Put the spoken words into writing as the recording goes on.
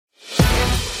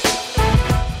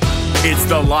It's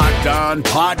the Locked On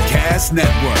Podcast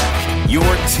Network, your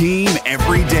team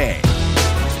every day.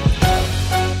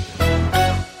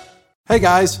 Hey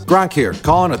guys, Gronk here,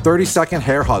 calling a 30-second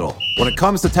hair huddle. When it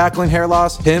comes to tackling hair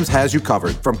loss, Hims has you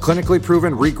covered. From clinically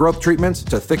proven regrowth treatments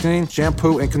to thickening,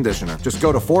 shampoo, and conditioner. Just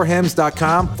go to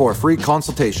 4hims.com for a free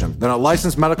consultation. Then a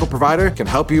licensed medical provider can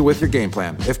help you with your game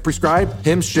plan. If prescribed,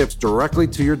 Hims ships directly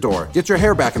to your door. Get your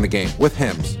hair back in the game with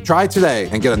Hims. Try today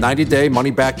and get a 90-day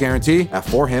money-back guarantee at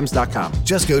 4hims.com.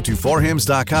 Just go to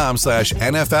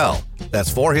 4hims.com/NFL.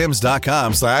 That's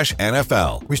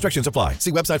 4hims.com/NFL. Restrictions apply.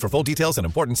 See website for full details and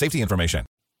important safety information.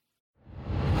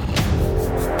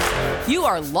 You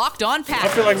are Locked On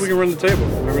Packers. I feel like we can run the table.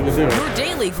 We're going to do it. Your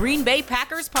daily Green Bay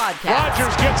Packers podcast.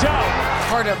 Rodgers gets out.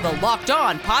 Part of the Locked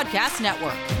On Podcast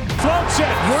Network. Floats it.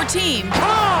 Your team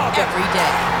every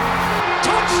day.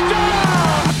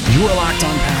 Touchdown! You are Locked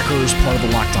On Packers, part of the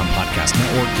Locked On Podcast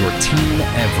Network, your team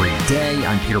every day.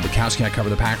 I'm Peter Bukowski. I cover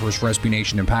the Packers for SB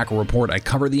Nation and Packer Report. I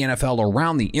cover the NFL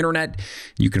around the internet.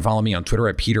 You can follow me on Twitter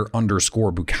at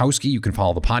Peter_Bukowski. You can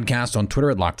follow the podcast on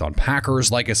Twitter at Locked On Packers.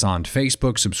 Like us on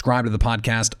Facebook. Subscribe to the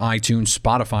podcast, iTunes,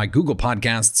 Spotify, Google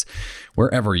Podcasts.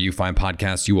 Wherever you find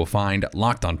podcasts, you will find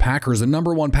Locked On Packers, the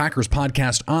number one Packers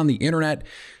podcast on the internet,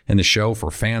 and the show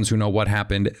for fans who know what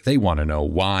happened. They want to know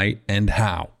why and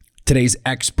how. Today's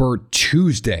Expert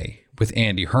Tuesday with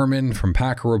Andy Herman from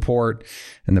Packer Report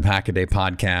and the Pack-A-Day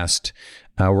podcast.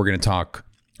 We're going to talk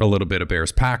a little bit of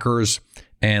Bears-Packers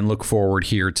and look forward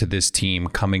here to this team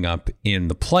coming up in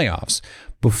the playoffs.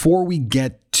 Before we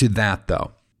get to that,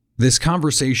 though, this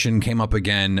conversation came up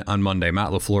again on Monday. Matt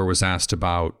LaFleur was asked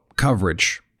about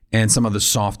coverage and some of the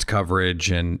soft coverage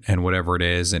and whatever it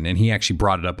is, and he actually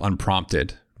brought it up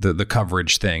unprompted, the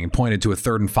coverage thing, and pointed to a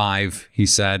 3rd and 5, he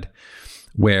said,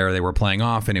 where they were playing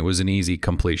off and it was an easy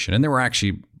completion. And there were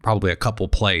actually probably a couple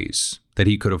plays that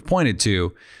he could have pointed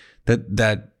to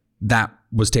that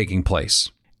was taking place.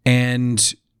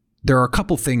 And there are a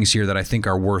couple things here that I think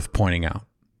are worth pointing out.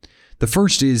 The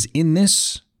first is, in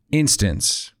this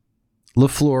instance,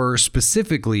 LaFleur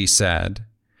specifically said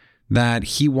that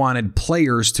he wanted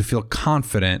players to feel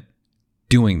confident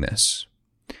doing this.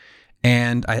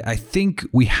 And I think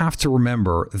we have to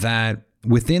remember that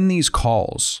within these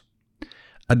calls,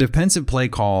 a defensive play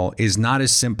call is not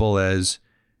as simple as,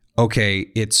 okay,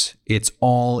 it's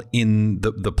all in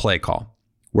the play call,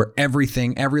 where every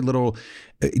little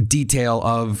detail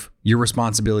of your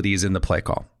responsibility is in the play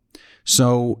call.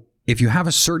 So if you have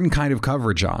a certain kind of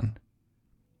coverage on,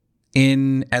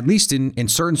 at least in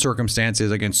certain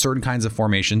circumstances, against certain kinds of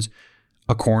formations,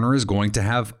 a corner is going to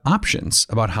have options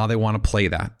about how they want to play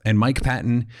that. And Mike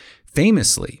Patton,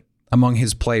 famously among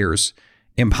his players,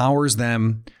 empowers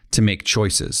them to make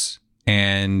choices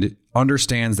and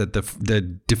understands that the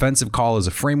defensive call is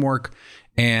a framework,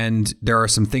 and there are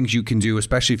some things you can do,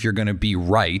 especially if you're going to be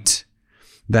right,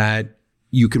 that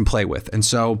you can play with. And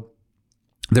so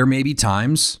there may be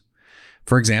times,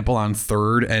 for example, on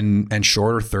 3rd and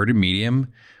short or 3rd and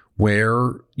medium,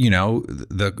 where,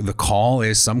 the call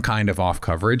is some kind of off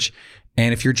coverage.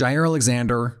 And if you're Jair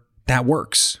Alexander, that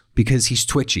works because he's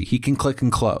twitchy. He can click and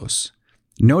close.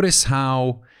 Notice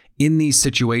how in these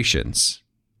situations,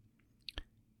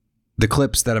 the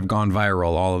clips that have gone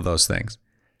viral, all of those things,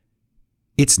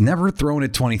 it's never thrown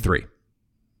at 23.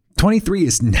 23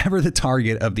 is never the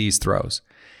target of these throws.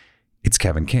 It's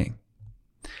Kevin King.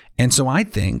 And so I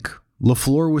think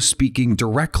LaFleur was speaking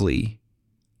directly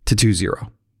to 2-0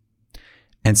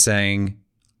 and saying,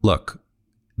 look,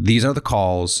 these are the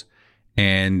calls.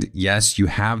 And yes, you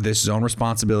have this zone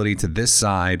responsibility to this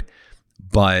side,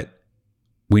 but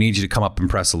we need you to come up and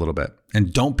press a little bit.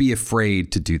 And don't be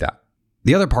afraid to do that.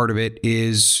 The other part of it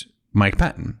is Mike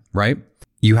Patton, right?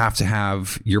 You have to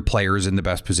have your players in the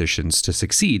best positions to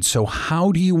succeed. So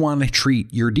how do you want to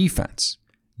treat your defense?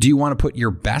 Do you want to put your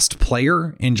best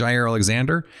player in Jair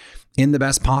Alexander in the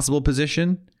best possible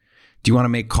position? Do you want to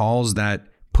make calls that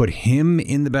put him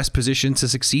in the best position to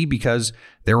succeed? Because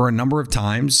there were a number of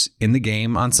times in the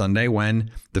game on Sunday when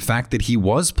the fact that he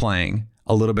was playing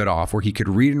a little bit off, where he could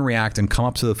read and react and come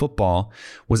up to the football,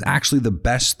 was actually the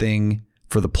best thing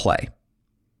for the play.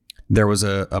 There was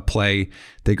a play,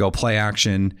 they go play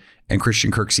action, and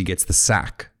Christian Kirksey gets the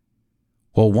sack.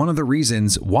 Well, one of the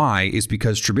reasons why is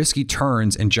because Trubisky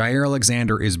turns and Jair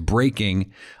Alexander is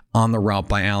breaking on the route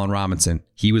by Allen Robinson.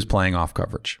 He was playing off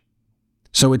coverage.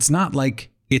 So it's not like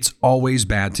it's always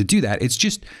bad to do that. It's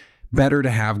just better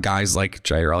to have guys like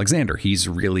Jair Alexander. He's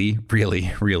really,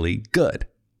 really, really good.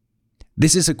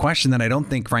 This is a question that I don't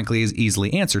think, frankly, is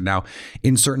easily answered. Now,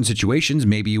 in certain situations,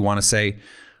 maybe you want to say,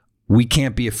 we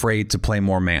can't be afraid to play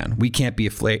more man. We can't be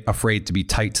afraid to be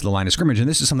tight to the line of scrimmage. And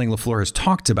this is something LaFleur has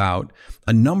talked about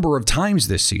a number of times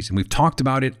this season. We've talked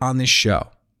about it on this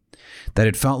show, that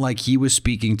it felt like he was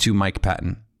speaking to Mike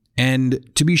Pettin.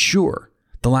 And to be sure,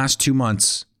 the last 2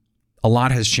 months, a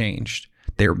lot has changed.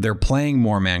 They're playing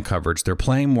more man coverage. They're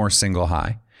playing more single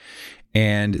high.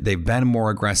 And they've been more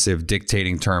aggressive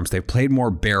dictating terms. They've played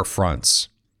more bare fronts.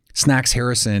 Snacks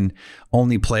Harrison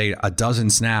only played 12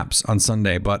 snaps on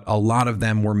Sunday, but a lot of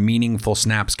them were meaningful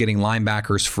snaps, getting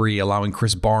linebackers free, allowing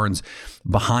Chris Barnes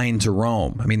behind to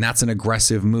roam. I mean, that's an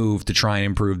aggressive move to try and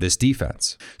improve this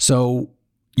defense. So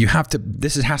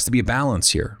this has to be a balance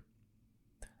here.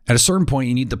 At a certain point,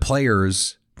 you need the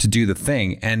players to do the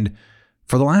thing. And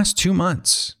for the last 2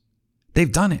 months,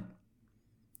 they've done it.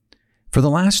 For the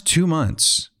last 2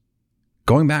 months,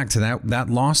 going back to that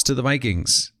loss to the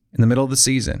Vikings in the middle of the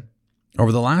season,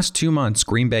 over the last 2 months,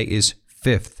 Green Bay is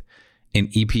 5th in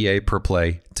EPA per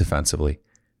play defensively.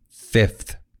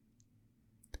 5th.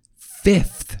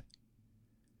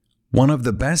 One of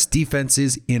the best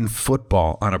defenses in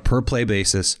football on a per play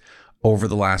basis over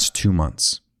the last 2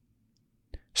 months.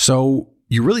 So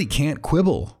you really can't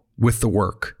quibble with the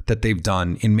work that they've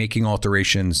done in making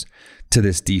alterations to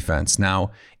this defense.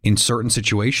 Now, in certain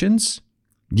situations,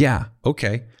 yeah,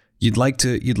 okay. You'd like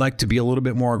to be a little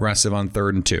bit more aggressive on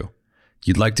 3rd and 2.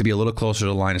 You'd like to be a little closer to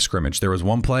the line of scrimmage. There was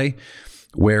one play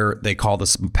where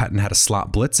Pettin had a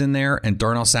slot blitz in there, and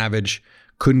Darnell Savage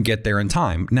couldn't get there in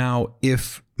time. Now,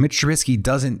 if Mitch Trubisky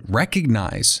doesn't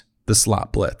recognize the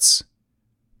slot blitz,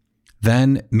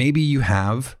 then maybe you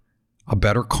have a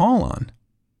better call on.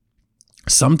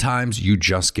 Sometimes you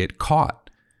just get caught.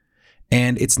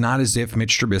 And it's not as if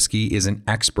Mitch Trubisky is an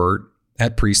expert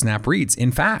at pre-snap reads.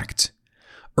 In fact,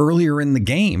 earlier in the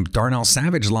game, Darnell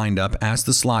Savage lined up as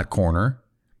the slot corner.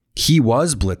 He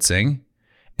was blitzing,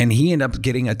 and he ended up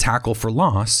getting a tackle for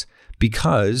loss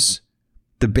because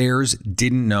the Bears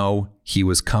didn't know he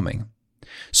was coming.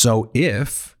 So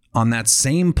if on that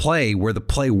same play where the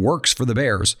play works for the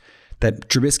Bears, that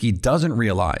Trubisky doesn't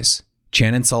realize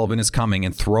Chandon Sullivan is coming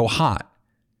and throw hot,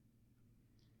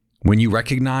 when you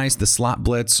recognize the slot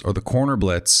blitz or the corner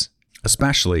blitz,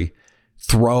 especially,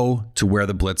 throw to where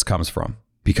the blitz comes from,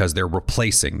 because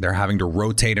they're having to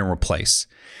rotate and replace.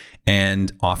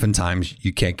 And oftentimes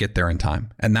you can't get there in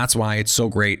time. And that's why it's so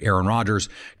great. Aaron Rodgers,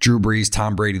 Drew Brees,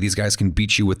 Tom Brady, these guys can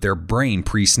beat you with their brain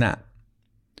pre-snap.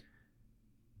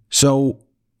 So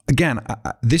again,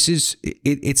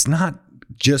 it's not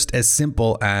just as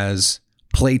simple as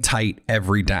play tight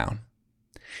every down.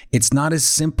 It's not as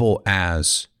simple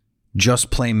as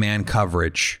just play man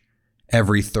coverage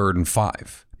every 3rd and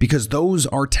 5, because those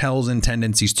are tells and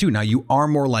tendencies too. Now, you are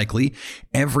more likely,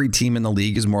 every team in the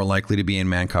league is more likely to be in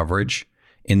man coverage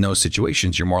in those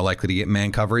situations. You're more likely to get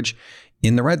man coverage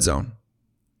in the red zone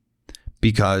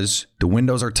because the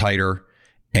windows are tighter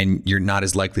and you're not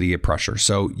as likely to get pressure.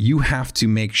 So you have to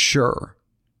make sure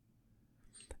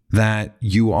that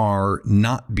you are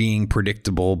not being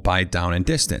predictable by down and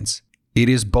distance. It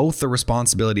is both the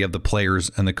responsibility of the players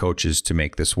and the coaches to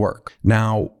make this work.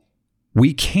 Now,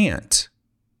 we can't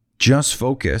just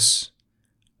focus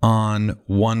on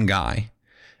one guy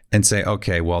and say,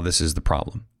 okay, well, this is the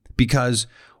problem. Because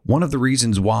one of the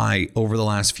reasons why over the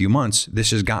last few months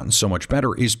this has gotten so much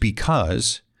better is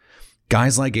because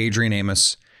guys like Adrian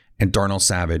Amos and Darnell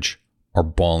Savage are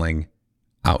balling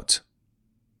out.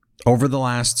 Over the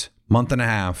last month and a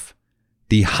half,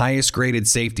 the highest graded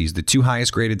safeties, the 2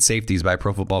 highest graded safeties by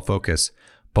Pro Football Focus,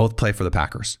 both play for the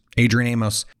Packers. Adrian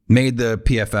Amos made the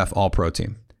PFF All-Pro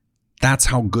team. That's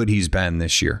how good he's been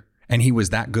this year. And he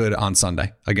was that good on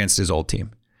Sunday against his old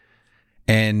team.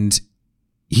 And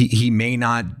he may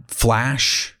not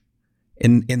flash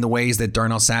in the ways that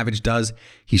Darnell Savage does.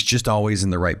 He's just always in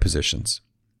the right positions.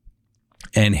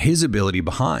 And his ability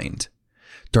behind,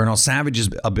 Darnell Savage's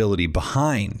ability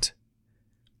behind,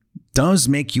 does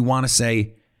make you want to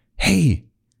say, hey,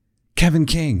 Kevin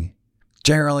King,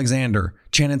 Jair Alexander,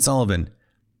 Chandon Sullivan,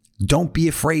 don't be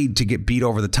afraid to get beat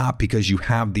over the top because you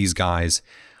have these guys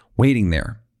waiting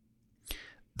there.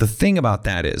 The thing about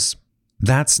that is,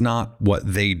 that's not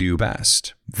what they do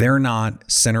best. They're not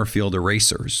center field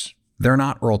erasers. They're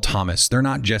not Earl Thomas. They're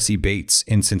not Jesse Bates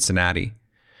in Cincinnati.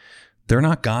 They're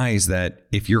not guys that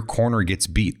if your corner gets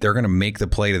beat, they're going to make the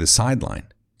play to the sideline.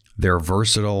 They're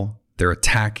versatile. They're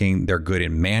attacking. They're good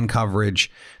in man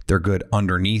coverage. They're good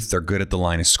underneath. They're good at the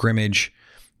line of scrimmage.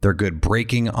 They're good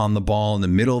breaking on the ball in the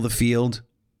middle of the field.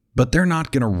 But they're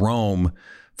not going to roam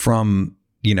from,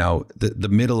 the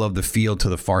middle of the field to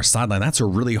the far sideline. That's a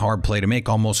really hard play to make.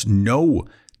 Almost no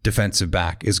defensive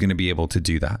back is going to be able to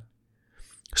do that.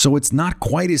 So it's not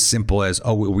quite as simple as,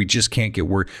 oh, we just can't get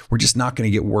worried. We're just not going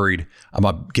to get worried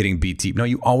about getting beat deep. No,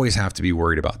 you always have to be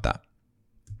worried about that.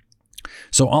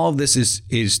 So all of this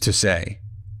is to say,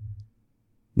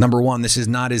 number one, this is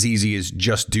not as easy as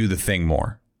just do the thing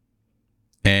more.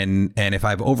 And if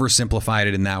I've oversimplified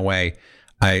it in that way,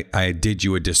 I did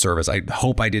you a disservice. I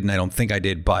hope I didn't. I don't think I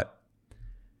did, but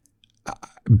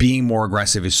being more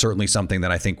aggressive is certainly something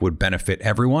that I think would benefit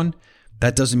everyone.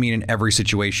 That doesn't mean in every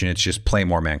situation it's just play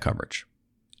more man coverage.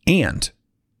 And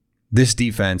this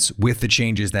defense, with the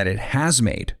changes that it has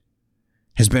made,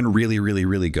 has been really, really,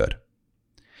 really good.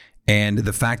 And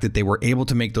the fact that they were able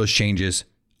to make those changes,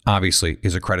 obviously,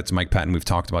 is a credit to Mike Patton. We've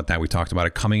talked about that. We talked about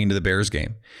it coming into the Bears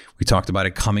game. We talked about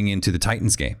it coming into the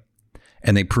Titans game.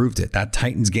 And they proved it. That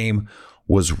Titans game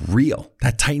was real.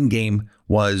 That Titan game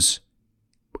was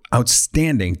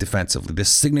outstanding defensively. The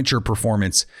signature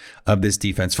performance of this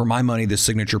defense, for my money, the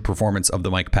signature performance of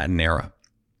the Mike Patton era.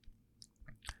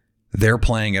 They're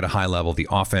playing at a high level. The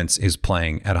offense is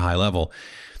playing at a high level.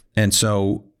 And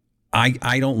so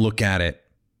I don't look at it.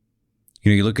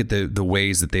 You look at the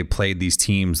ways that they played these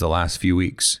teams the last few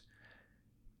weeks.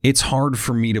 It's hard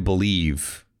for me to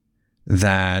believe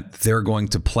that they're going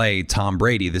to play Tom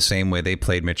Brady the same way they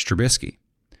played Mitch Trubisky.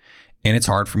 And it's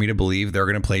hard for me to believe they're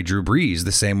going to play Drew Brees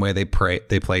the same way they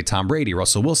play Tom Brady,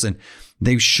 Russell Wilson.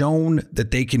 They've shown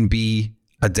that they can be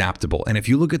adaptable. And if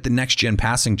you look at the next gen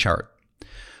passing chart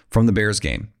from the Bears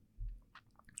game,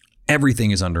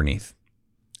 everything is underneath.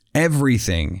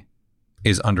 Everything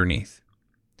is underneath.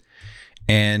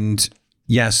 And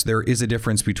yes, there is a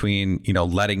difference between,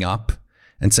 letting up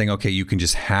and saying, okay, you can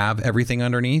just have everything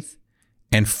underneath,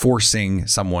 and forcing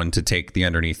someone to take the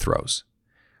underneath throws.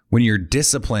 When you're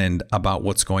disciplined about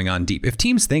what's going on deep, if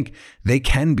teams think they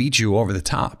can beat you over the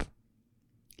top,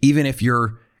 even if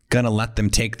you're going to let them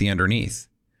take the underneath,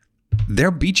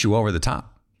 they'll beat you over the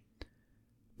top.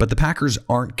 But the Packers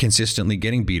aren't consistently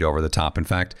getting beat over the top. In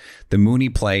fact, the Mooney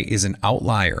play is an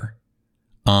outlier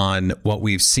on what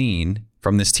we've seen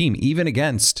from this team, even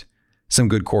against some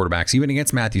good quarterbacks, even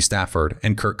against Matthew Stafford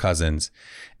and Kirk Cousins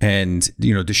and,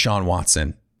 Deshaun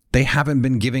Watson. They haven't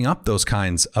been giving up those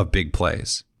kinds of big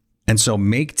plays. And so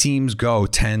make teams go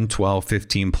 10, 12,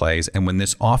 15 plays. And when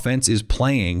this offense is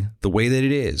playing the way that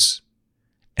it is,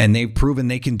 and they've proven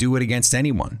they can do it against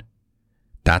anyone,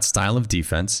 that style of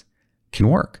defense can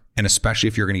work. And especially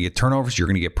if you're going to get turnovers, you're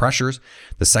going to get pressures.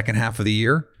 The second half of the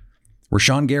year,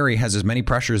 Rashawn Gary has as many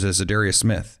pressures as Zadarius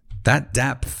Smith. That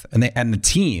depth and the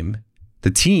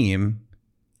team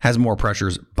has more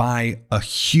pressures by a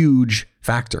huge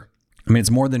factor. I mean,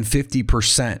 it's more than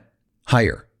 50%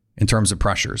 higher in terms of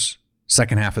pressures,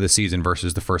 second half of the season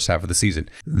versus the first half of the season.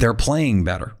 They're playing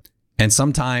better. And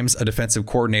sometimes a defensive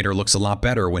coordinator looks a lot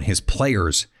better when his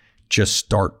players just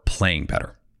start playing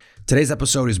better. Today's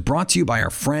episode is brought to you by our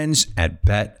friends at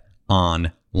Bet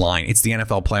Online. It's the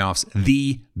NFL playoffs,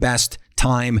 the best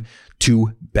time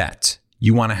to bet.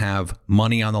 You want to have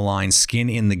money on the line, skin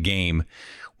in the game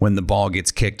when the ball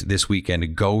gets kicked this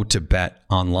weekend. Go to Bet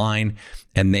Online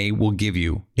and they will give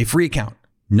you a free account.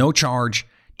 No charge.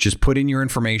 Just put in your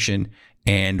information,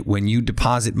 and when you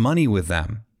deposit money with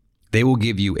them, they will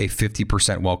give you a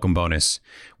 50% welcome bonus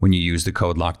when you use the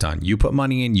code LOCKEDON. You put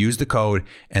money in, use the code,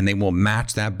 and they will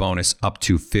match that bonus up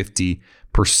to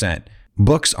 50%.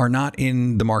 Books are not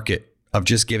in the market of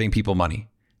just giving people money,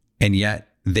 and yet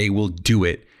they will do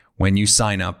it when you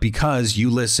sign up because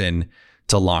you listen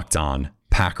to Locked On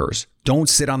Packers. Don't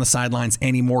sit on the sidelines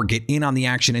anymore. Get in on the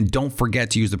action, and don't forget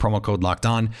to use the promo code Locked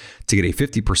On to get a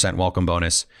 50% welcome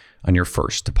bonus on your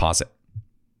first deposit.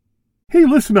 Hey,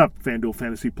 listen up, FanDuel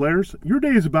fantasy players. Your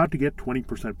day is about to get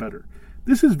 20% better.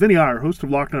 This is Vinny Iyer, host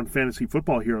of Locked On Fantasy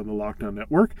Football here on the Locked On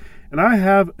Network, and I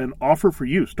have an offer for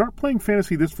you. Start playing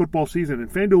fantasy this football season,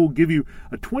 and FanDuel will give you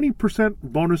a 20%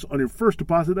 bonus on your first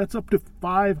deposit. That's up to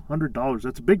 $500.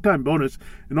 That's a big-time bonus,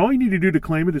 and all you need to do to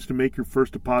claim it is to make your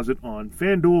first deposit on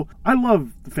FanDuel. I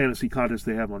love the fantasy contests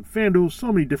they have on FanDuel.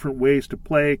 So many different ways to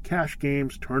play, cash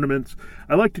games, tournaments.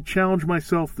 I like to challenge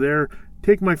myself there.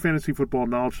 Take my fantasy football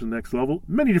knowledge to the next level.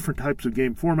 Many different types of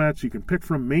game formats you can pick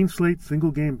from: main slate,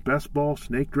 single game, best ball,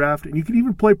 snake draft, and you can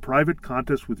even play private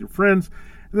contests with your friends.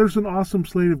 And there's an awesome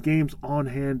slate of games on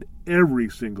hand every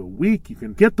single week. You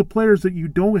can get the players that you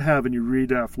don't have in your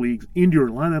redraft leagues into your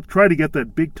lineup. Try to get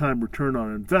that big-time return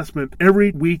on investment.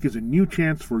 Every week is a new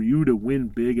chance for you to win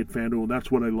big at FanDuel, and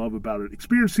that's what I love about it.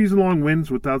 Experience season-long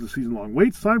wins without the season-long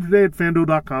waits. Sign up today at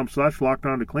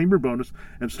FanDuel.com/LockedOn to claim your bonus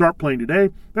and start playing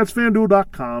today. That's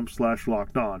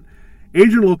FanDuel.com/LockedOn.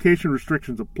 Age and location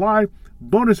restrictions apply.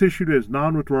 Bonus issued as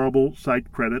non-withdrawable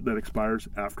site credit that expires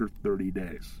after 30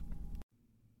 days.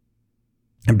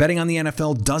 And betting on the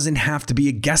NFL doesn't have to be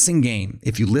a guessing game.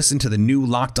 If you listen to the new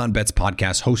Locked On Bets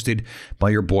podcast hosted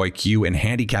by your boy Q and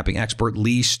handicapping expert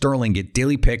Lee Sterling, get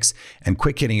daily picks and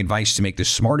quick hitting advice to make the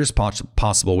smartest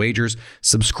possible wagers.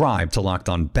 Subscribe to Locked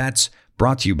On Bets,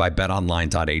 brought to you by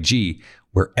betonline.ag,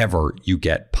 wherever you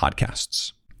get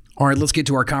podcasts. All right, let's get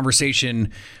to our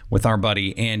conversation with our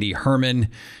buddy Andy Herman.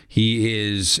 He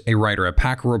is a writer at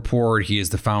Packer Report. He is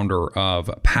the founder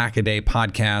of Pack-A-Day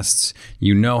podcasts.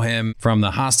 You know him from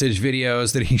the hostage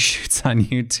videos that he shoots on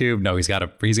YouTube. No, he's got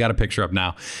a picture up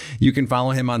now. You can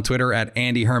follow him on Twitter at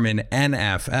Andy Herman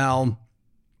NFL.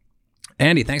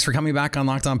 Andy, thanks for coming back on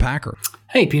Locked On Packer.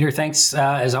 Hey, Peter, thanks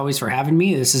as always for having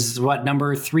me. This is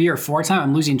number 3 or 4 time?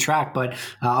 I'm losing track, but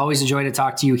I always enjoy to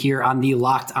talk to you here on the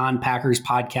Locked On Packers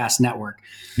podcast network.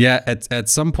 Yeah, at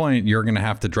some point, you're going to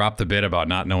have to drop the bit about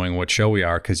not knowing what show we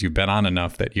are because you've been on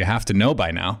enough that you have to know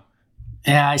by now.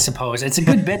 Yeah, I suppose. It's a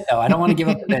good bit, though. I don't want to give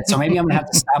up the bit. So maybe I'm going to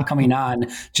have to stop coming on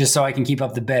just so I can keep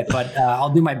up the bit. But I'll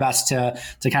do my best to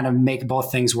kind of make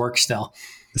both things work still.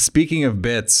 Speaking of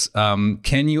bits,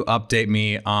 can you update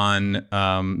me on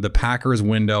the Packers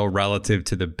window relative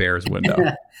to the Bears window?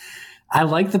 I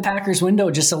like the Packers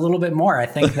window just a little bit more. I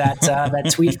think that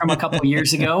that tweet from a couple of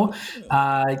years ago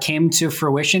came to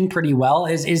fruition pretty well.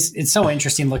 It's so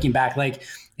interesting looking back. Like,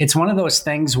 it's one of those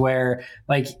things where,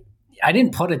 like, I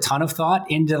didn't put a ton of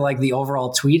thought into like the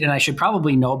overall tweet, and I should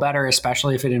probably know better,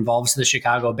 especially if it involves the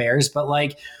Chicago Bears. But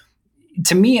like,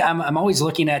 to me, I'm always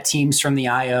looking at teams from the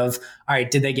eye of, all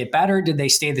right, did they get better? Did they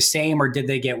stay the same? Or did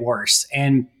they get worse?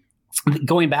 And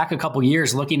going back a couple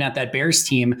years, looking at that Bears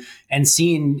team and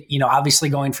seeing, obviously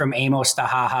going from Amos to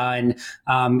Haha and,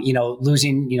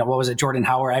 losing, what was it, Jordan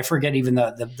Howard? I forget even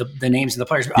the names of the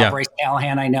players. Yeah. Bryce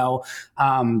Callahan, I know.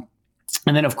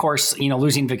 And then, of course,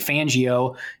 losing Vic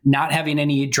Fangio, not having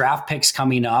any draft picks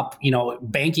coming up,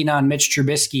 banking on Mitch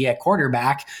Trubisky at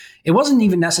quarterback. It wasn't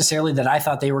even necessarily that I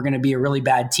thought they were going to be a really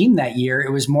bad team that year.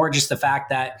 It was more just the fact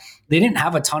that they didn't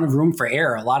have a ton of room for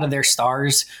error. A lot of their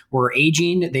stars were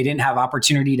aging. They didn't have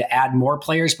opportunity to add more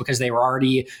players because they were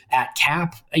already at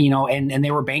cap, and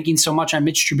they were banking so much on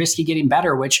Mitch Trubisky getting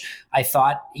better, which I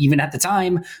thought even at the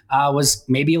time was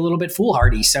maybe a little bit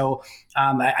foolhardy. So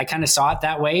I kind of saw it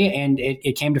that way, and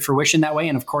it came to fruition that way.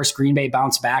 And of course, Green Bay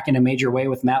bounced back in a major way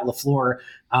with Matt LaFleur,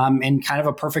 and kind of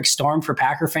a perfect storm for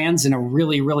Packer fans and a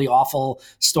really, really awful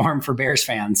storm for Bears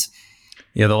fans.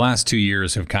 Yeah, the last 2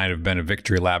 years have kind of been a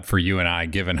victory lap for you and I,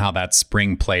 given how that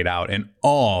spring played out and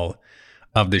all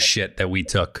of the shit that we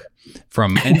took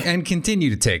from and continue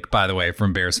to take, by the way,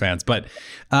 from Bears fans. But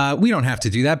we don't have to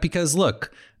do that because,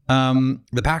 look,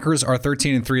 the Packers are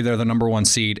 13-3. They're the number 1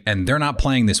 seed, and they're not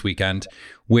playing this weekend,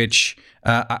 which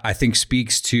I think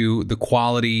speaks to the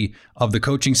quality of the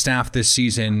coaching staff this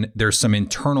season. There's some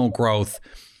internal growth.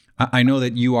 I know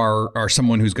that you are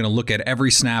someone who's going to look at every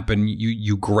snap and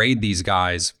you grade these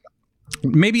guys.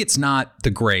 Maybe it's not the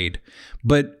grade,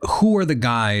 but who are the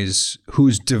guys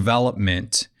whose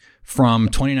development from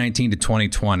 2019 to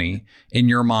 2020, in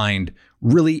your mind,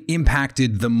 really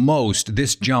impacted the most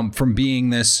this jump from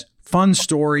being this fun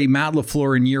story, Matt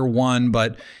LaFleur in year 1,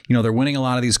 but they're winning a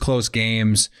lot of these close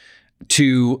games,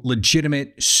 to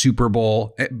legitimate Super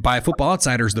Bowl, by Football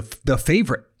Outsiders, the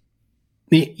favorite?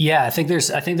 Yeah, I think there's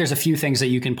a few things that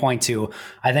you can point to.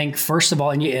 I think, first of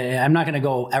all, and I'm not going to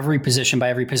go every position by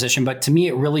every position, but to me,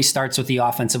 it really starts with the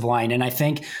offensive line. And I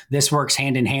think this works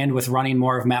hand in hand with running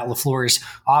more of Matt LaFleur's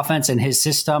offense and his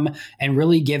system, and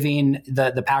really giving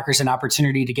the Packers an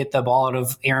opportunity to get the ball out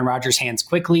of Aaron Rodgers' hands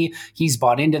quickly. He's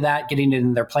bought into that, getting it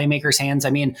in their playmakers' hands. I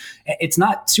mean, it's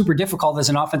not super difficult as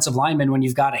an offensive lineman when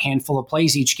you've got a handful of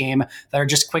plays each game that are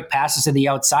just quick passes to the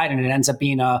outside, and it ends up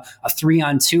being a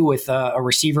 3-on-2 with a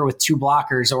receiver with 2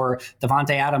 blockers, or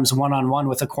Devontae Adams 1-on-1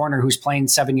 with a corner who's playing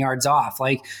 7 yards off.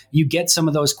 Like, you get some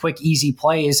of those quick, easy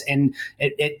plays, and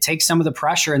it takes some of the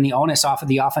pressure and the onus off of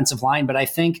the offensive line. But I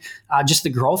think just the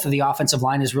growth of the offensive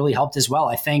line has really helped as well.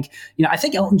 I think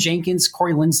Elton Jenkins,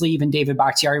 Corey Linsley, even David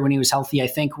Bakhtiari when he was healthy, I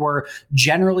think were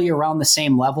generally around the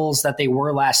same levels that they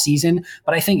were last season.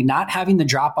 But I think not having the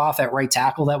drop off at right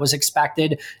tackle that was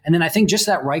expected, and then I think just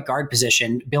that right guard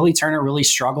position, Billy Turner really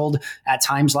struggled at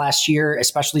times last year,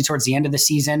 especially towards the end of the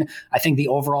season. I think the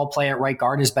overall play at right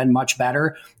guard has been much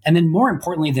better. And then more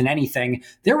importantly than anything,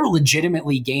 there were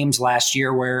legitimately games last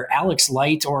year where Alex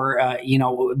Light, or,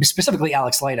 specifically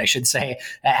Alex Light, I should say,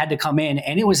 had to come in,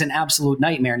 and it was an absolute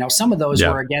nightmare. Now, some of those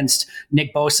were against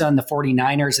Nick Bosa and the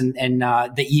 49ers and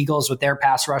the Eagles with their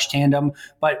pass rush tandem,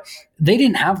 but they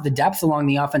didn't have the depth along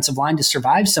the offensive line to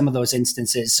survive some of those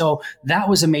instances. So that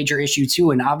was a major issue too.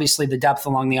 And obviously the depth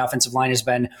along the offensive line has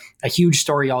been a huge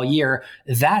story all year.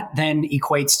 year. That then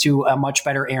equates to a much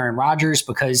better Aaron Rodgers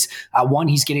because one,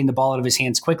 he's getting the ball out of his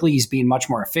hands quickly. He's being much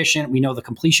more efficient. We know the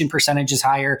completion percentage is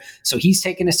higher. So he's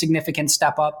taken a significant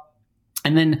step up.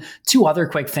 And then two other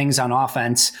quick things on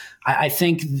offense. I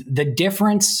think the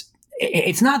difference,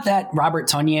 it's not that Robert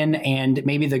Tonyan and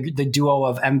maybe the duo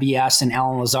of MVS and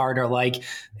Alan Lazard are like,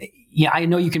 yeah, I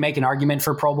know you can make an argument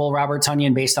for Pro Bowl Robert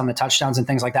Tonyan based on the touchdowns and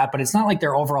things like that, but it's not like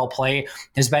their overall play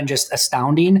has been just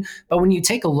astounding. But when you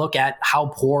take a look at how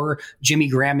poor Jimmy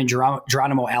Graham and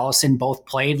Geronimo Allison both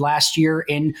played last year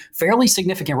in fairly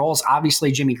significant roles,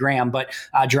 obviously Jimmy Graham, but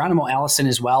Geronimo Allison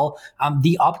as well,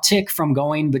 the uptick from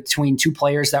going between two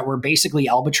players that were basically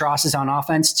albatrosses on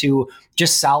offense to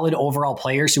just solid overall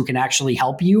players who can actually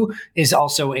help you is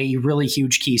also a really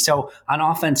huge key. So on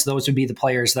offense, those would be the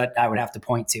players that I would have to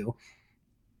point to.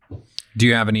 Do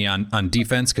you have any on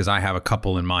defense? Because I have a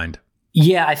couple in mind.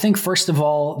 Yeah, I think first of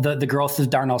all, the growth of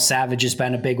Darnell Savage has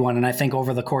been a big one. And I think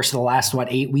over the course of the last,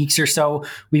 8 weeks or so,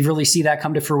 we've really see that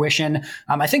come to fruition.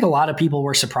 I think a lot of people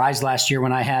were surprised last year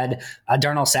when I had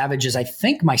Darnell Savage as I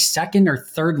think my second or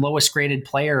third lowest graded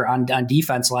player on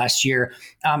defense last year.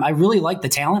 I really like the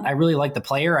talent. I really like the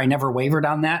player. I never wavered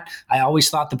on that. I always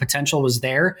thought the potential was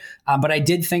there. But I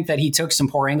did think that he took some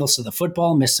poor angles to the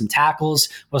football, missed some tackles,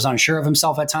 was unsure of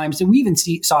himself at times. And we even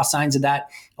saw signs of that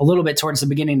a little bit towards the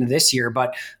beginning of this year.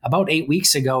 But about 8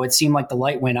 weeks ago, it seemed like the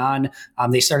light went on.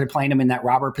 They started playing him in that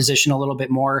robber position a little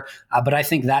bit more. But I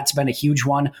think that's been a huge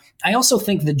one. I also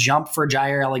think the jump for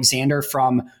Jair Alexander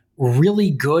from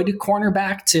really good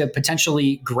cornerback to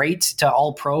potentially great to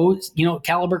all pro,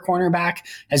 caliber cornerback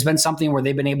has been something where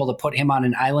they've been able to put him on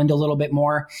an island a little bit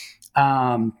more.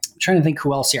 Trying to think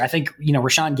who else here. I think,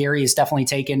 Rashawn Gary has definitely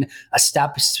taken a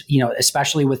step,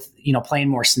 especially with, playing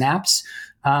more snaps.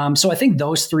 So I think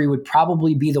those three would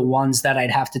probably be the ones that I'd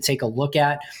have to take a look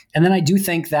at. And then I do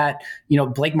think that,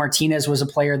 Blake Martinez was a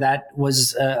player that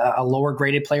was a lower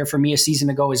graded player for me a season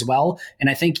ago as well. And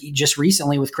I think just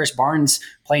recently with Chris Barnes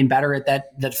playing better at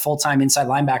that full-time inside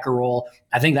linebacker role,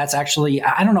 I think that's actually,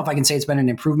 I don't know if I can say it's been an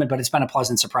improvement, but it's been a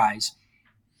pleasant surprise.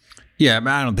 Yeah,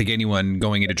 I don't think anyone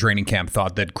going into training camp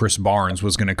thought that Chris Barnes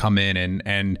was going to come in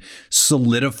and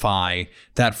solidify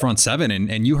that front seven.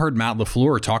 And you heard Matt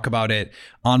LaFleur talk about it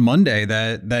on Monday,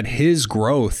 that his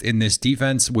growth in this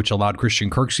defense, which allowed Christian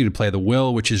Kirksey to play the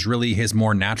will, which is really his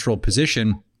more natural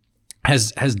position,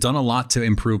 has done a lot to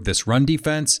improve this run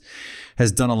defense,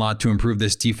 has done a lot to improve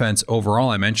this defense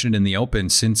overall. I mentioned in the open,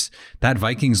 since that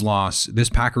Vikings loss, this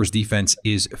Packers defense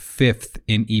is 5th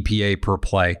in EPA per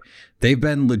play. They've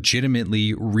been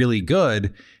legitimately really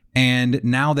good. And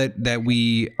now that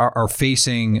we are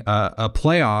facing a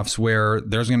playoffs where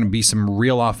there's going to be some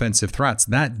real offensive threats,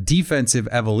 that defensive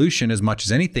evolution, as much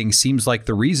as anything, seems like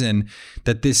the reason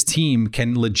that this team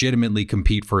can legitimately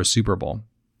compete for a Super Bowl.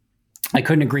 I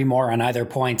couldn't agree more on either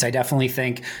point. I definitely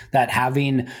think that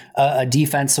having a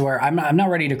defense where I'm not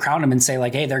ready to crown them and say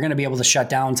like, hey, they're going to be able to shut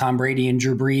down Tom Brady and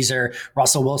Drew Brees or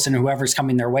Russell Wilson or whoever's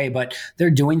coming their way, but they're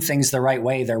doing things the right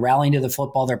way. They're rallying to the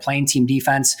football. They're playing team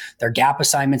defense. Their gap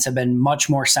assignments have been much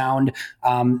more sound.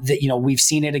 We've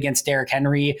seen it against Derrick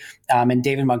Henry and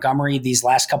David Montgomery these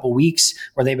last couple weeks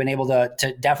where they've been able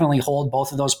to definitely hold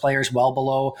both of those players well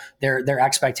below their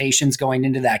expectations going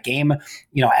into that game.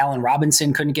 Allen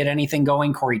Robinson couldn't get anything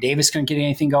going. Corey Davis couldn't get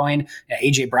anything going.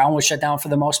 AJ Brown was shut down for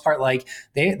the most part. Like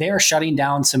they are shutting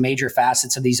down some major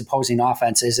facets of these opposing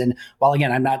offenses. And while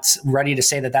again, I'm not ready to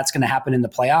say that that's going to happen in the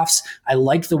playoffs, I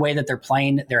like the way that they're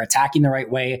playing. They're attacking the right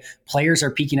way. Players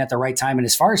are peaking at the right time. And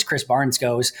as far as Chris Barnes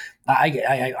goes,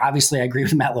 I obviously agree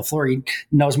with Matt LaFleur. He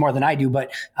knows more than I do,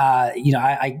 but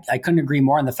I couldn't agree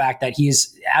more on the fact that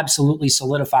he's absolutely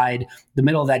solidified the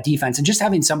middle of that defense, and just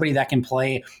having somebody that can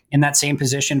play in that same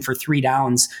position for 3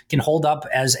 downs, can hold up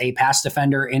as a pass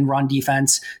defender in run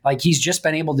defense. Like he's just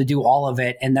been able to do all of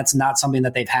it, and that's not something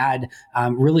that they've had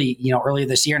really earlier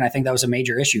this year, and I think that was a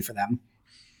major issue for them.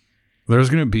 There's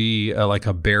going to be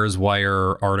a Bears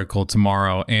Wire article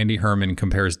tomorrow. Andy Herman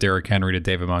compares Derrick Henry to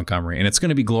David Montgomery, and it's going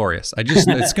to be glorious. I just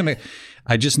know it's going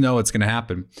to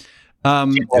happen.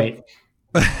 Wait.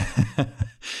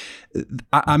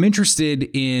 I'm interested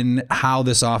in how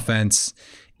this offense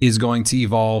is going to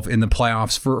evolve in the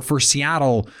playoffs for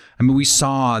Seattle. I mean, we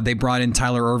saw they brought in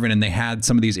Tyler Ervin and they had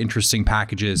some of these interesting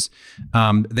packages.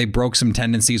 They broke some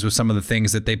tendencies with some of the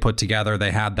things that they put together.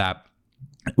 They had that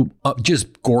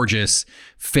just gorgeous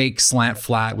fake slant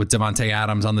flat with Davante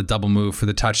Adams on the double move for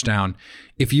the touchdown.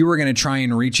 If you were going to try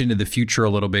and reach into the future a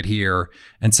little bit here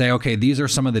and say, okay, these are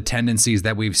some of the tendencies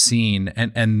that we've seen,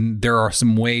 and there are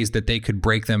some ways that they could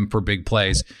break them for big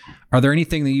plays. Are there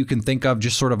anything that you can think of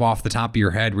just sort of off the top of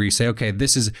your head where you say, okay,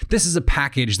 this is a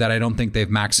package that I don't think they've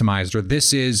maximized, or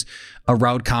this is a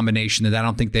route combination that I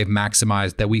don't think they've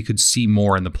maximized that we could see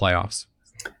more in the playoffs?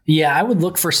 Yeah, I would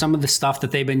look for some of the stuff that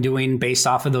they've been doing based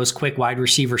off of those quick wide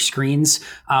receiver screens,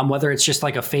 whether it's just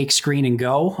like a fake screen and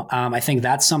go. I think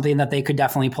that's something that they could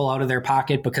definitely pull out of their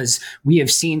pocket, because we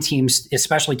have seen teams,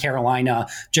 especially Carolina,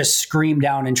 just scream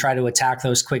down and try to attack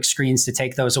those quick screens to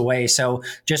take those away. So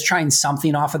just trying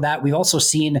something off of that. We've also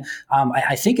seen,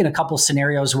 I think in a couple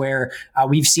scenarios where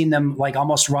we've seen them like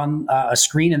almost run a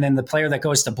screen, and then the player that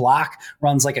goes to block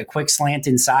runs like a quick slant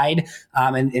inside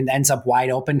and ends up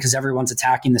wide open because everyone's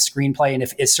attacking the screenplay. And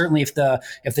if certainly if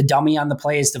the dummy on the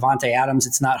play is Davante Adams,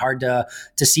 it's not hard to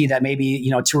see that maybe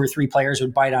 2 or 3 players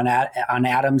would bite on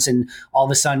Adams, and all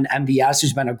of a sudden MVS,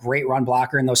 who's been a great run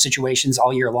blocker in those situations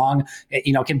all year long,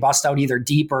 can bust out either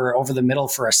deep or over the middle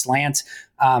for a slant.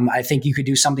 I think you could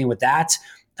do something with that.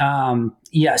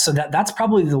 So that's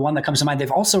probably the one that comes to mind.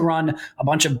 They've also run a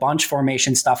bunch of bunch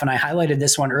formation stuff, and I highlighted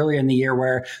this one earlier in the year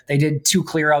where they did 2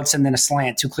 clear outs and then a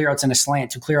slant, 2 clear outs and a slant,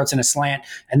 2 clear outs and a slant,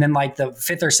 and then like the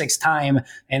 5th or 6th time,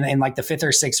 and like the 5th or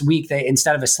 6th week, they,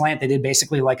 instead of a slant, they did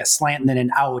basically like a slant and then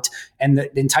an out, and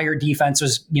the entire defense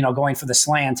was going for the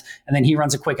slant, and then he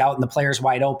runs a quick out and the player's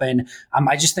wide open.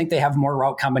 I just think they have more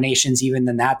route combinations even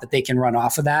than that they can run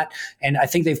off of that, and I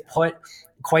think they've put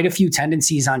quite a few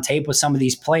tendencies on tape with some of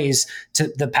these plays.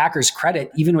 To the Packers'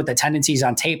 credit, even with the tendencies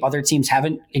on tape, other teams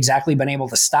haven't exactly been able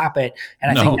to stop it.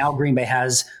 And I think now Green Bay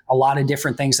has a lot of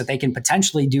different things that they can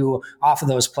potentially do off of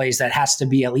those plays that has to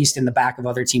be at least in the back of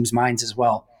other teams' minds as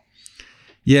well.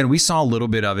 Yeah, and we saw a little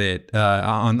bit of it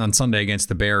on Sunday against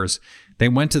the Bears. They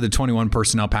went to the 21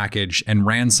 personnel package and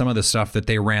ran some of the stuff that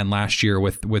they ran last year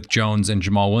with Jones and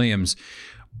Jamal Williams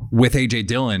with A.J.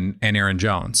 Dillon and Aaron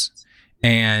Jones.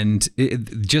 And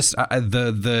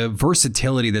the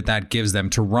versatility that gives them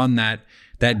to run that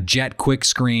jet quick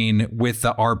screen with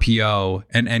the RPO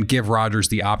and give Rodgers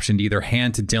the option to either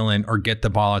hand to Dillon or get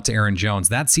the ball out to Aaron Jones.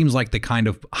 That seems like the kind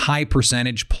of high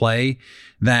percentage play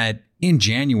that in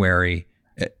January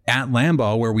at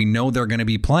Lambeau, where we know they're going to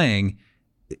be playing,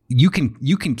 you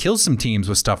can kill some teams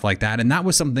with stuff like that. And that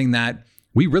was something that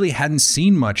we really hadn't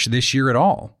seen much this year at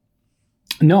all.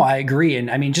 No, I agree. And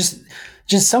I mean, just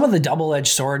some of the double-edged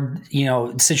sword,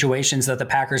 situations that the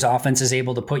Packers offense is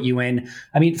able to put you in.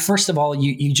 I mean, first of all,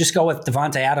 you just go with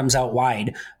Davante Adams out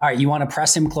wide. All right, you want to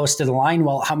press him close to the line.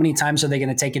 Well, how many times are they going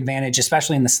to take advantage,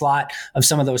 especially in the slot, of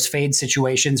some of those fade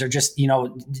situations, or just,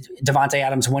 Davante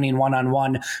Adams winning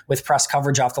one-on-one with press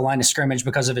coverage off the line of scrimmage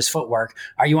because of his footwork?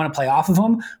 Or you want to play off of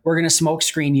him? We're going to smoke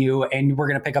screen you, and we're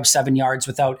going to pick up 7 yards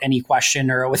without any question,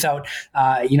 or without,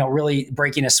 really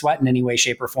breaking a sweat in any way,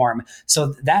 shape, or form.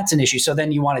 So that's an issue. So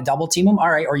then you want to double team them.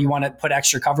 All right. Or you want to put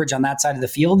extra coverage on that side of the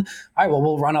field. All right, well,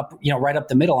 we'll run up, right up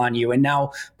the middle on you. And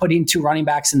now putting 2 running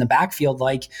backs in the backfield,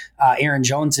 like Aaron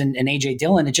Jones and A.J.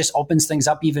 Dillon, it just opens things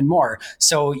up even more.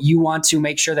 So you want to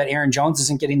make sure that Aaron Jones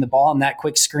isn't getting the ball on that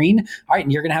quick screen. All right.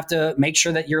 And you're going to have to make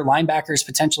sure that your linebacker is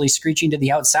potentially screeching to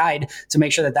the outside to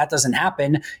make sure that doesn't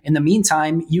happen. In the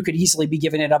meantime, you could easily be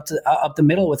giving it up the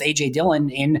middle with A.J.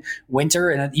 Dillon in winter.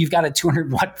 And you've got a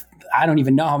 200, I don't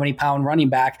even know how many pound running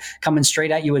back coming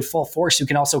straight at you at full force who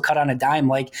can also cut on a dime.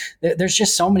 Like, there's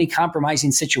just so many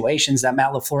compromising situations that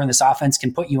Matt LaFleur and this offense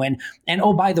can put you in. And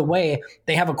oh, by the way,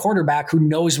 they have a quarterback who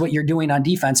knows what you're doing on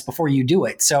defense before you do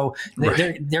it. So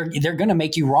they're going to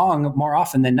make you wrong more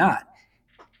often than not.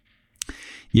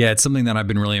 Yeah, it's something that I've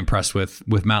been really impressed with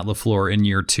Matt LaFleur in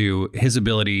year 2, his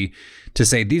ability to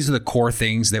say, these are the core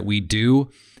things that we do.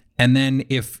 And then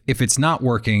if it's not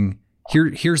working,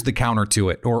 here's the counter to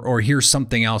it, or here's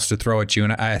something else to throw at you.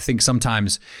 And I think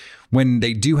sometimes when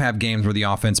they do have games where the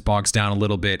offense bogs down a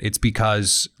little bit, it's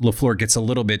because LaFleur gets a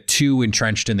little bit too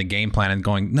entrenched in the game plan and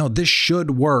going, no, this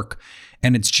should work.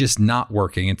 And it's just not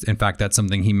working. In fact, that's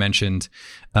something he mentioned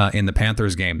in the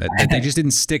Panthers game, that they just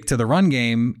didn't stick to the run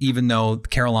game, even though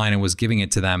Carolina was giving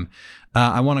it to them.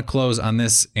 I want to close on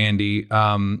this, Andy.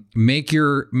 Make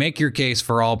your case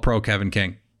for all pro Kevin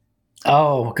King.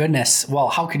 Oh, goodness. Well,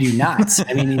 how could you not?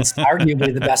 I mean, he's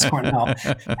arguably the best corner. No,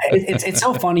 it's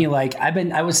so funny. Like,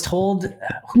 I was told,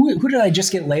 who did I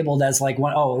just get labeled as like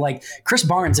one? Oh, like Chris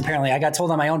Barnes. Apparently I got told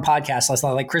on my own podcast last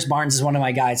night, like Chris Barnes is one of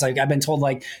my guys. Like, I've been told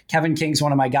like Kevin King's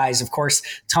one of my guys. Of course,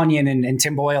 Tunyon and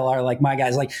Tim Boyle are like my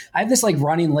guys. Like, I have this like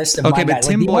running list of my guys. Okay, but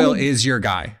Tim Boyle is your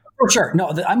guy. For sure.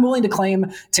 No, I'm willing to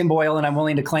claim Tim Boyle and I'm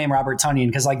willing to claim Robert Tonyan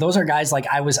because like those are guys like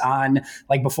I was on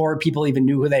like before people even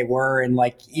knew who they were and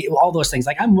like all those things.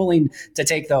 Like I'm willing to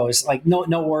take those. Like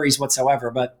no worries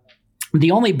whatsoever. But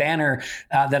the only banner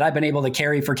that I've been able to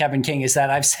carry for Kevin King is that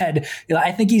I've said,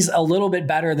 I think he's a little bit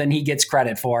better than he gets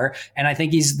credit for. And I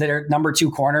think he's their number 2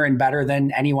 corner and better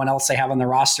than anyone else they have on the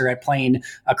roster at playing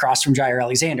across from Jair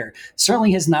Alexander.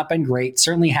 Certainly has not been great,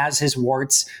 certainly has his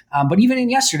warts. But even in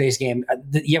yesterday's game,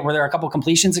 were there a couple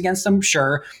completions against him?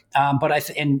 Sure. But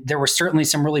and there was certainly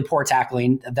some really poor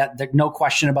tackling that no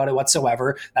question about it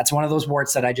whatsoever. That's one of those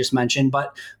warts that I just mentioned.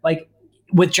 But like,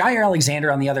 with Jair Alexander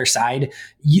on the other side,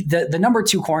 the number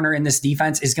 2 corner in this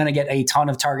defense is going to get a ton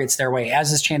of targets their way,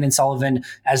 as is Chandon Sullivan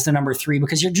as the number 3,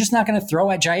 because you're just not going to throw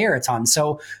at Jair a ton.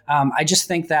 So I just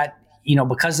think that,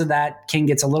 because of that, King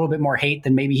gets a little bit more hate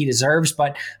than maybe he deserves,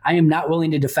 but I am not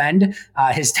willing to defend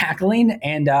his tackling.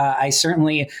 And I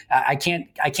certainly, I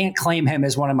can't claim him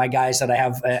as one of my guys that I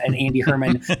have an Andy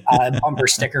Herman bumper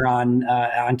sticker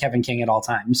on Kevin King at all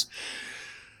times.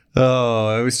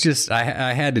 Oh, it was just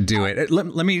I had to do it.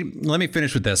 Let me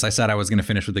finish with this. I said I was going to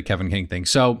finish with the Kevin King thing.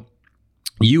 So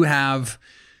you have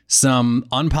some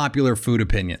unpopular food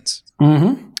opinions.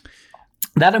 Mm-hmm.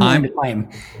 That I'm willing to claim.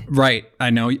 Right. I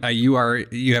know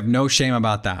you have no shame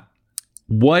about that.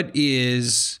 What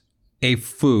is a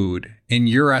food in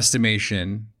your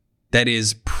estimation that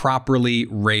is properly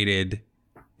rated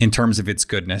in terms of its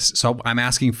goodness? So I'm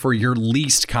asking for your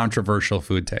least controversial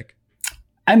food take.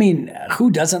 I mean, who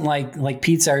doesn't like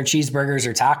pizza or cheeseburgers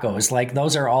or tacos? Like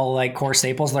those are all like core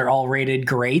staples. They're all rated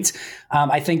great.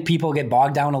 I think people get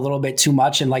bogged down a little bit too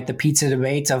much in like the pizza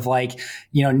debate of like,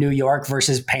 New York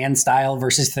versus pan style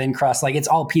versus thin crust. Like it's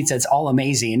all pizza. It's all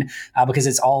amazing because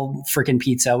it's all freaking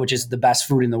pizza, which is the best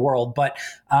food in the world. But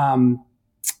you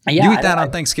eat that on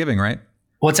Thanksgiving, right?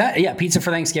 What's that? Yeah, pizza for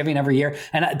Thanksgiving every year.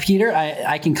 And Peter,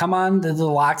 I can come on the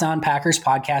Locked On Packers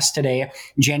podcast today,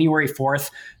 January 4th.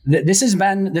 This has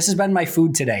been my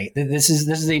food today. This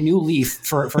is a new leaf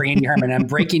for Andy Herman. And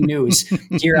breaking news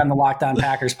here on the Locked On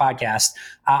Packers podcast.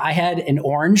 I had an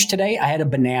orange today. I had a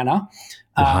banana.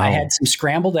 Wow. I had some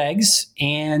scrambled eggs,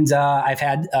 and I've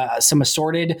had some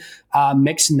assorted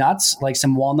mixed nuts, like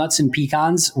some walnuts and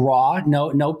pecans, raw,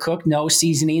 no cooked, no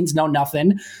seasonings, no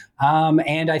nothing.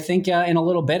 And I think in a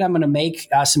little bit, I'm going to make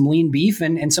some lean beef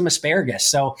and some asparagus.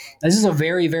 So this is a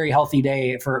very, very healthy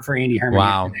day for Andy Herman.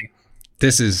 Wow. Today.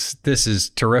 This is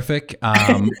terrific.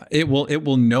 It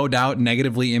will no doubt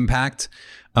negatively impact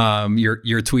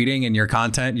your tweeting and your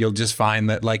content. You'll just find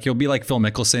that like you'll be like Phil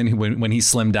Mickelson when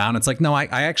he's slimmed down. It's like, no, I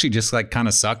actually just like kind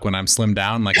of suck when I'm slimmed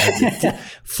down. Like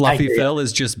fluffy Phil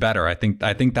is just better. I think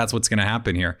that's what's going to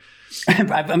happen here. I'm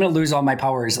going to lose all my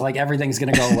powers. Like everything's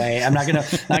going to go away. I'm not going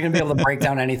to be able to break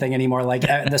down anything anymore. Like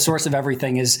the source of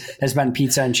everything has been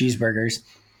pizza and cheeseburgers.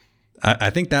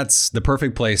 I think that's the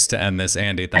perfect place to end this.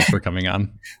 Andy, thanks for coming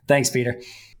on. Thanks, Peter.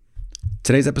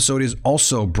 Today's episode is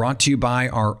also brought to you by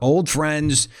our old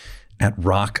friends at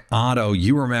Rock Auto.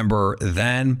 You remember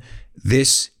them.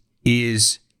 This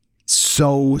is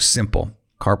so simple.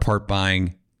 Car part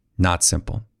buying, not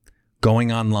simple.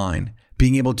 Going online,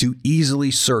 being able to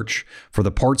easily search for the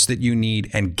parts that you need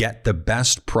and get the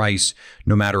best price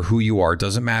no matter who you are. It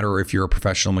doesn't matter if you're a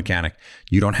professional mechanic.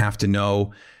 You don't have to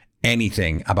know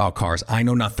anything about cars. I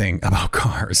know nothing about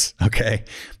cars, okay?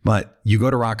 But you go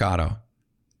to Rock Auto.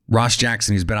 Ross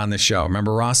Jackson, who's been on this show.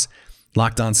 Remember Ross?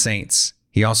 Locked On Saints.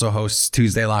 He also hosts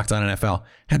Tuesday Locked On NFL.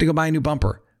 Had to go buy a new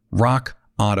bumper. Rock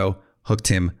Auto hooked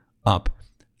him up.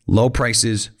 Low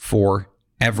prices for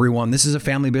everyone. This is a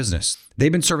family business.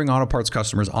 They've been serving auto parts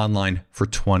customers online for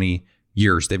 20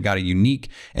 years. They've got a unique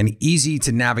and easy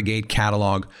to navigate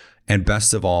catalog. And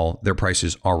best of all, their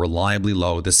prices are reliably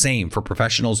low. The same for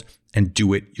professionals and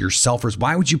do-it-yourselfers.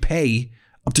 Why would you pay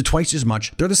up to twice as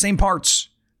much? They're the same parts.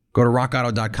 Go to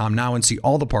rockauto.com now and see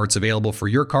all the parts available for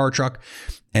your car or truck.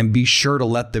 And be sure to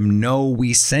let them know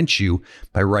we sent you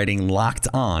by writing Locked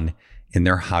On in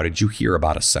their How Did You Hear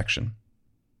About Us section.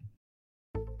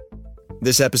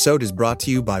 This episode is brought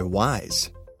to you by Wise.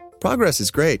 Progress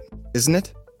is great, isn't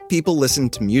it? People listen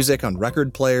to music on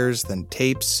record players, then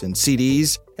tapes and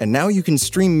CDs, and now you can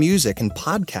stream music and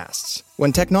podcasts.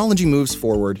 When technology moves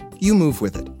forward, you move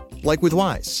with it. Like with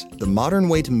Wise, the modern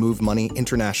way to move money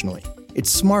internationally. It's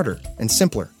smarter and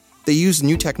simpler. They use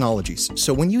new technologies,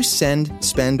 so when you send,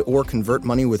 spend, or convert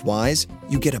money with Wise,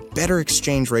 you get a better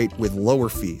exchange rate with lower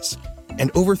fees.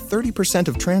 And over 30%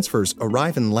 of transfers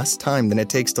arrive in less time than it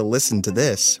takes to listen to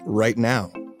this right now.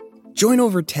 Join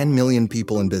over 10 million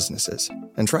people and businesses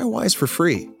and try Wise for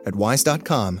free at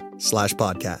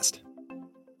wise.com/podcast.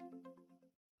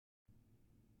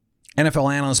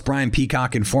 NFL analyst Brian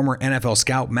Peacock and former NFL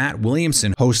scout Matt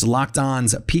Williamson host Locked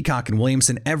On's Peacock and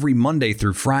Williamson every Monday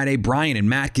through Friday. Brian and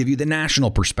Matt give you the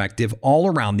national perspective all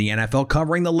around the NFL,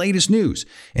 covering the latest news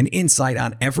and insight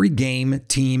on every game,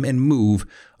 team, and move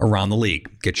around the league.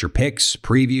 Get your picks,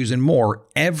 previews, and more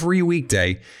every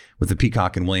weekday with the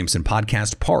Peacock and Williamson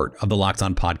podcast, part of the Locked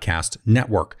On Podcast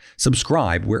Network.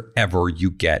 Subscribe wherever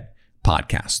you get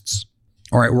podcasts.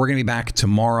 All right, we're going to be back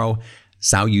tomorrow.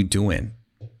 How you doing?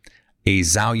 A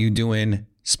How You Doing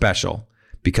special,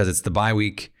 because it's the bye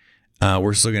week.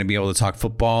 We're still going to be able to talk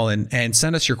football and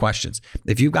send us your questions.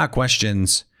 If you've got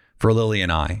questions for Lily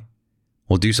and I,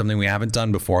 we'll do something we haven't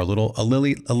done before. A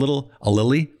Lily's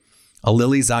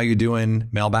How You Doing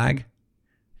mailbag.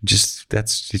 It's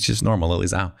just normal.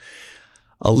 Lily's How.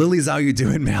 A Lily's How You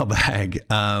Doing mailbag.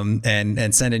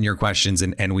 And send in your questions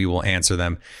and we will answer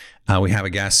them. We have a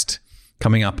guest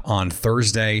coming up on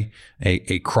Thursday,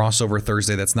 a crossover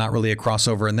Thursday that's not really a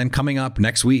crossover. And then coming up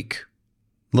next week,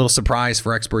 a little surprise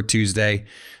for Expert Tuesday,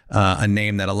 a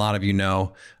name that a lot of you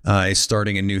know is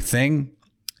starting a new thing.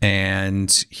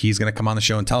 And he's going to come on the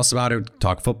show and tell us about it,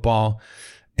 talk football.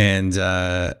 And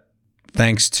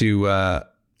thanks to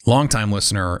longtime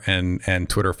listener and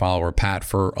Twitter follower, Pat,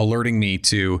 for alerting me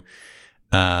to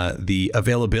the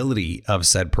availability of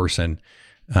said person.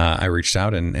 I reached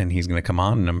out and he's going to come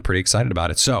on, and I'm pretty excited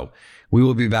about it. So we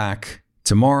will be back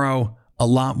tomorrow. A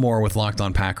lot more with Locked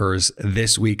On Packers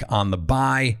this week on the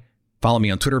bye. Follow me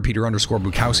on Twitter,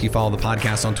 Peter_Bukowski. Follow the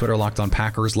podcast on Twitter, Locked On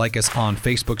Packers. Like us on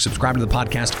Facebook. Subscribe to the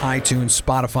podcast, iTunes,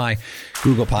 Spotify,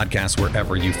 Google Podcasts,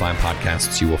 wherever you find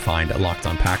podcasts, you will find Locked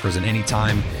On Packers. And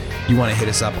anytime you want to hit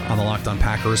us up on the Locked On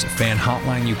Packers fan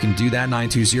hotline, you can do that,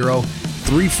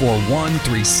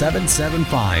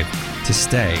 920-341-3775 to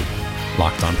stay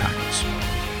Locked On Packers.